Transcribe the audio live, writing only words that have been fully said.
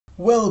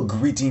Well,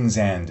 greetings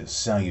and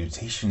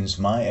salutations,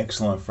 my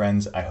excellent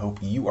friends. I hope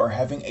you are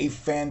having a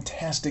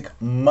fantastic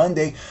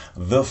Monday,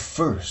 the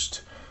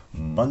first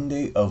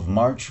Monday of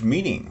March,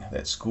 meaning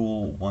that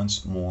school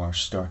once more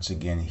starts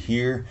again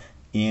here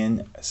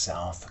in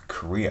South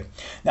Korea.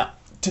 Now,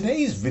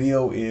 today's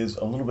video is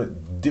a little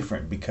bit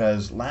different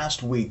because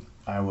last week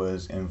I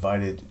was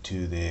invited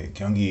to the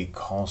Gyeonggi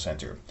call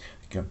center,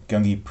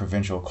 Gyeonggi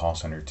Provincial Call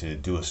Center, to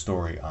do a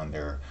story on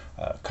their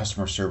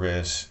customer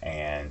service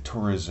and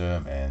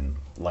tourism and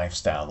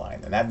lifestyle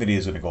line. And that video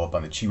is going to go up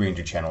on the Chi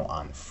Ranger channel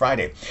on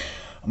Friday.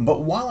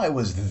 But while I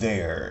was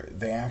there,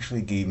 they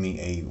actually gave me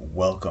a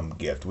welcome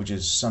gift, which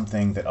is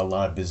something that a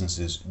lot of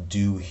businesses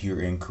do here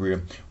in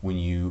Korea when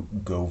you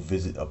go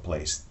visit a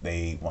place.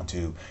 They want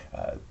to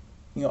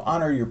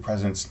honor your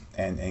presence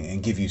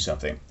and give you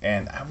something.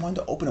 And I wanted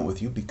to open it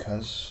with you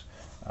because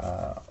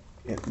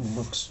it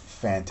looks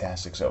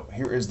fantastic. So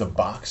here is the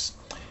box.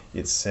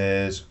 It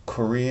says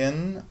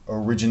Korean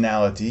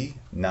Originality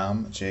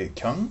Nam Jae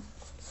Kyung.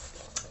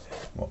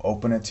 We'll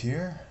open it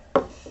here.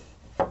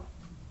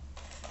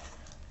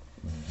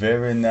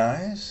 Very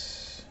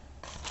nice.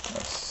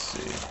 Let's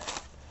see.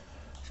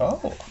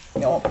 Oh,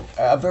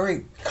 a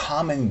very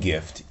common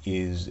gift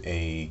is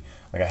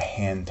like a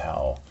hand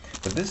towel,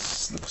 but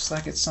this looks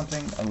like it's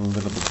something a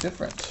little bit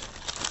different.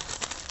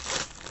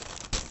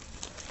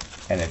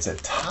 And it's a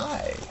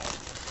tie.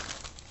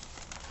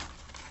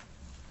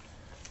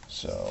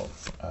 So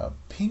a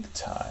pink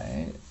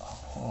tie,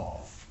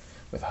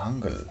 with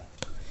Hangul.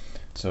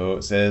 So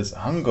it says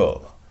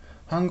Hangul.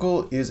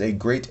 Hangul is a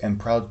great and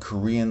proud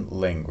Korean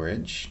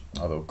language,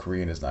 although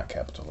Korean is not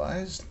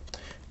capitalized,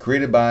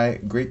 created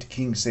by great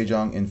King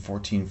Sejong in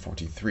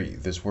 1443.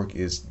 This work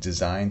is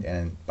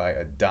designed by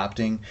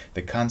adopting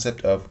the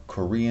concept of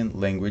Korean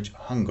language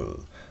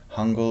Hangul.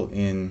 Hangul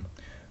in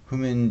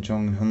Humin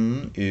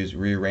Jonghum is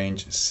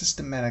rearranged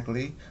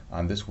systematically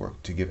on this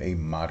work to give a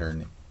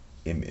modern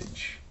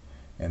image.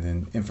 And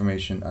then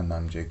information on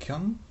Nam Jae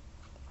Kyung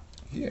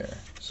here.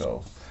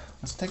 So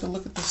let's take a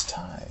look at this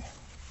tie.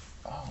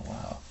 Oh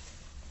wow.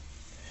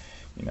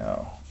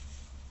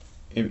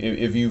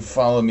 If you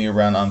follow me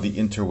around on the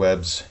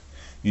interwebs,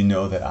 you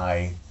know that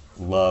I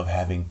love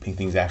having pink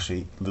things.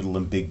 Actually, little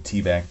and big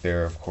T back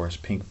there, of course,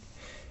 pink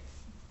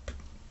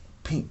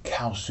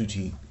cow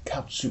suit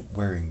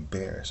wearing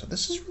bear. So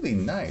this is really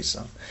nice.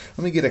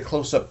 Let me get a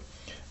close-up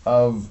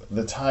of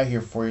the tie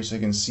here for you so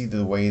you can see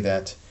the way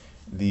that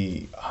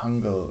the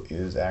Hangul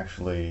is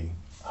actually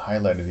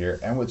highlighted here.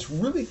 And what's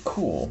really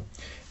cool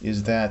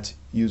is that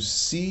you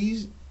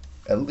see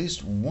at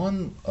least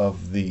one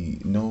of the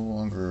no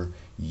longer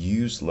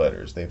used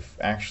letters. They've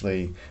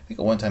actually, I think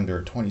at one time there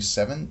were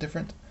 27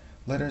 different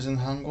letters in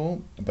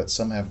Hangul, but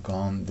some have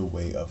gone the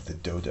way of the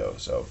dodo.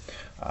 So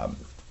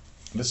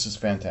this is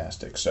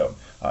fantastic. So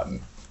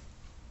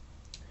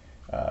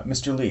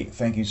Mr. Lee,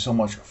 thank you so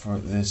much for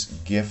this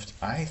gift.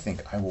 I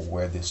think I will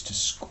wear this to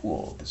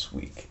school this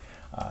week.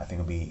 I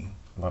think it'll be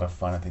a lot of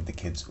fun. I think the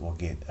kids will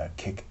get a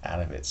kick out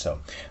of it.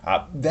 So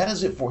that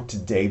is it for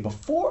today.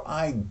 Before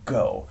I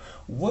go,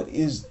 what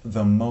is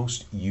the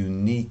most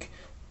unique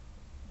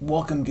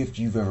welcome gift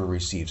you've ever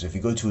received? So if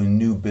you go to a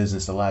new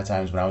business, a lot of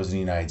times when I was in the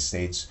United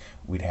States,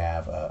 we'd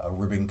have a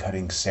ribbon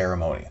cutting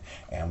ceremony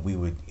and we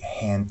would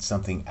hand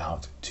something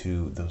out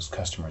to those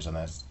customers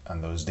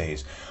on those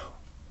days.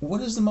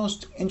 What is the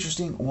most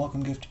interesting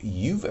welcome gift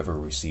you've ever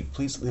received?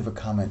 Please leave a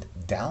comment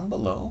down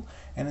below.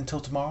 And until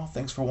tomorrow,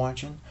 thanks for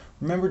watching.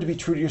 Remember to be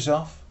true to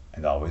yourself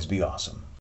and always be awesome.